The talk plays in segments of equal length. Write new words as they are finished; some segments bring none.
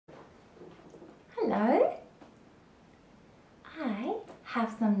Hello. I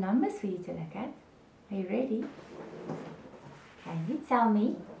have some numbers for you to look at. Are you ready? Can you tell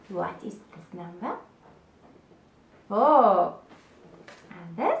me what is this number? 4.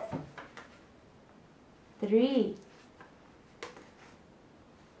 And this? 3.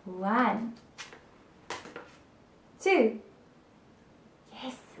 1. 2.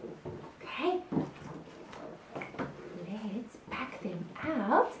 Yes. Okay. Let's pack them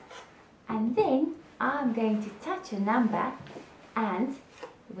out. And then I'm going to touch a number. And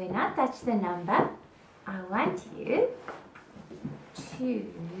when I touch the number, I want you to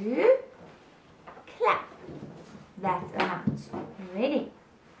clap that amount. Ready?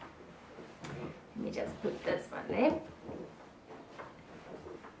 Let me just put this one there.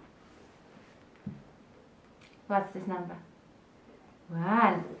 What's this number?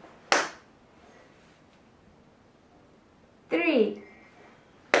 1. 3.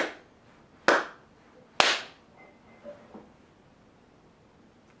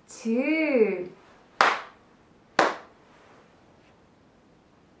 2.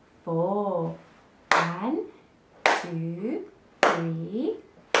 4. 1, 2, 3,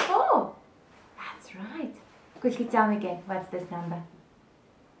 4. That's right. Quickly tell me again, what's this number?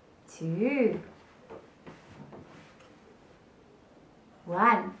 2.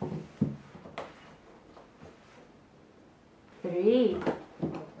 1. 3.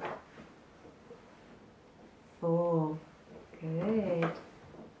 4. Good.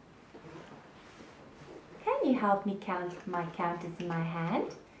 Can you help me count my counters in my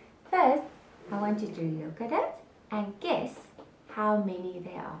hand? First, I want you to look at it and guess how many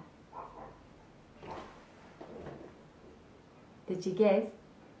there are. Did you guess?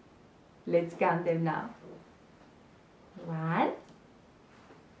 Let's count them now. 1,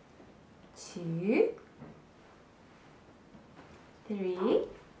 2, 3,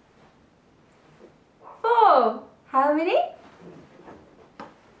 4. How many?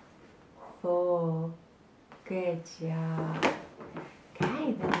 4. Good job.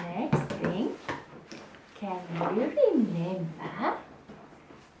 Okay, the next thing. Can you remember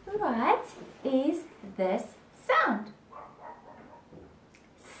what is this sound?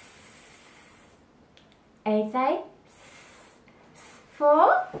 8 say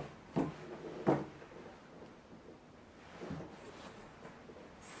 4.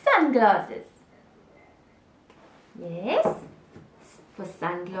 Sunglasses. Yes, for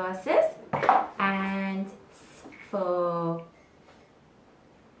sunglasses, and for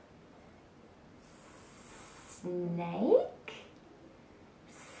snake.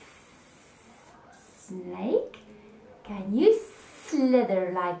 Snake. Can you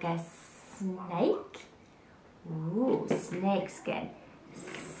slither like a snake? Ooh, snakes can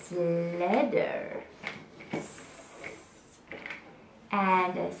slither.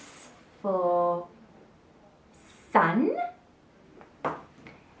 And as for sun.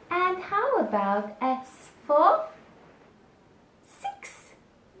 And how about S for 6?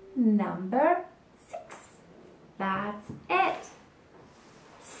 Number 6. That's it.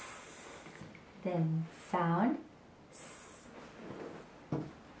 Then sound S.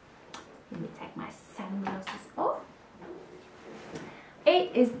 Let me take my sunglasses off.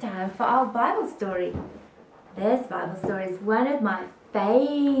 It is time for our Bible story. This Bible story is one of my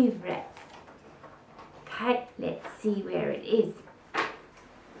favorites. Okay, let's see where it is.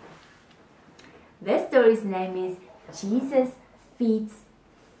 This story's name is Jesus Feeds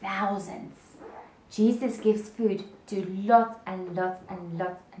Thousands. Jesus gives food to lots and lots and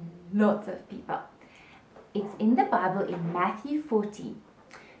lots and lots of people. It's in the Bible in Matthew 14.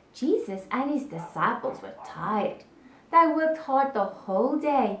 Jesus and his disciples were tired. They worked hard the whole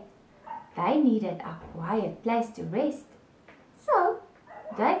day. They needed a quiet place to rest. So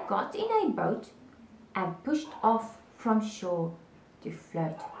they got in a boat and pushed off from shore to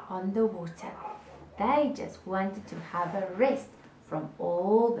float on the water. They just wanted to have a rest from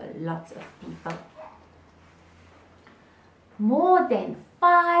all the lots of people. More than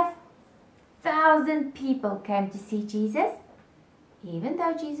 5,000 people came to see Jesus. Even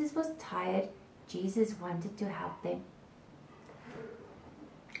though Jesus was tired, Jesus wanted to help them.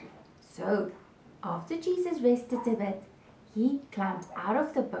 So, after Jesus rested a bit, he climbed out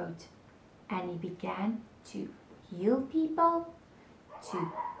of the boat and he began to heal people,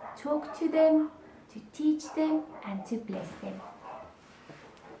 to talk to them, to teach them, and to bless them.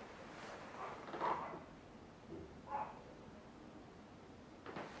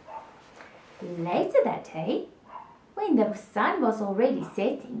 Later that day, when the sun was already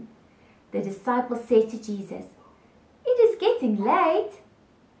setting, the disciples said to Jesus, "It is getting late.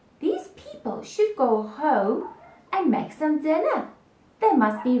 These people should go home and make some dinner. They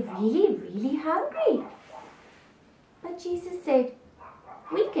must be really, really hungry. But Jesus said,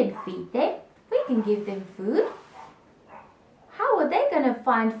 we can feed them. We can give them food. How are they going to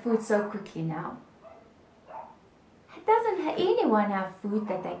find food so quickly now? Doesn't anyone have food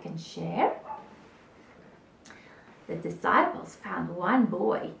that they can share? The disciples found one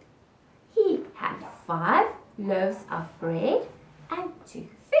boy. He had 5 loaves of bread and 2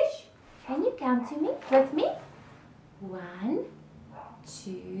 fish. Can you count with me? 1,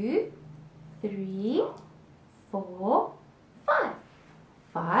 2, 3, 4, 5.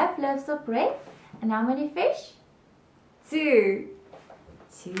 5 loaves of bread. And how many fish? 2.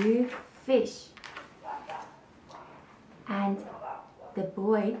 2 fish. And the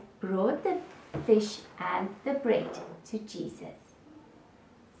boy brought the fish and the bread to Jesus.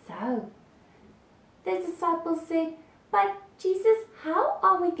 So the disciples said, but Jesus, how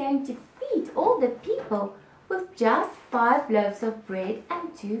are we going to feed all the people with just 5 loaves of bread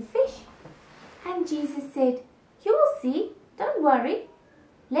and 2 fish? And Jesus said, you will see, don't worry.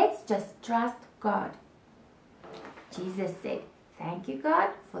 Let's just trust God. Jesus said, thank you, God,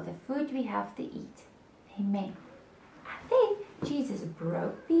 for the food we have to eat. Amen. And then Jesus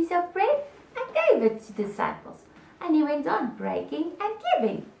broke a piece of bread and gave it to the disciples. And he went on breaking and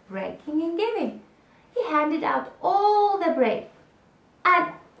giving, breaking and giving. He handed out all the bread.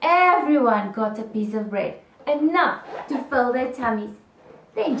 And everyone got a piece of bread, enough to fill their tummies.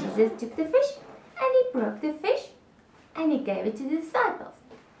 Then Jesus took the fish and he broke the fish and he gave it to the disciples.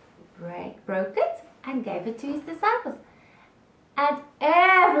 Broke it and gave it to his disciples. And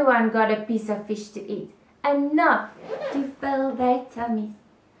everyone got a piece of fish to eat, enough to fill their tummies.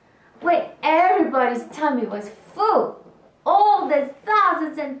 When everybody's tummy was full, all the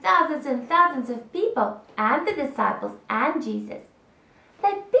thousands and thousands and thousands of people and the disciples and Jesus,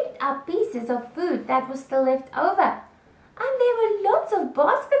 they picked up pieces of food that was still left over. And there were lots of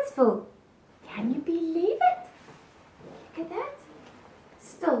baskets full. Can you believe it? Look at that.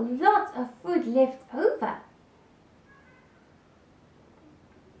 Still lots of food left over.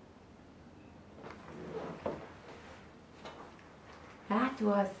 That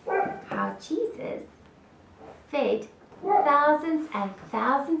was how Jesus fed thousands and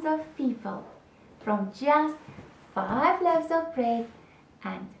thousands of people from just 5 loaves of bread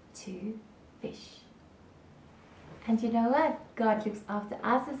and 2 fish. And you know what? God looks after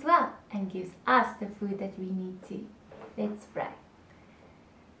us as well and gives us the food that we need to. Let's pray.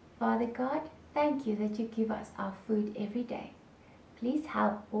 Father God, thank you that you give us our food every day. Please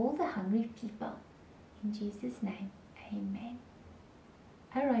help all the hungry people. In Jesus' name, amen.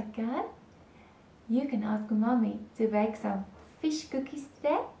 Alright guys, you can ask Mommy to bake some fish cookies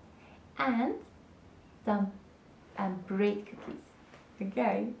today and some bread cookies.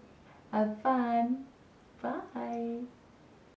 Okay, have fun. Bye.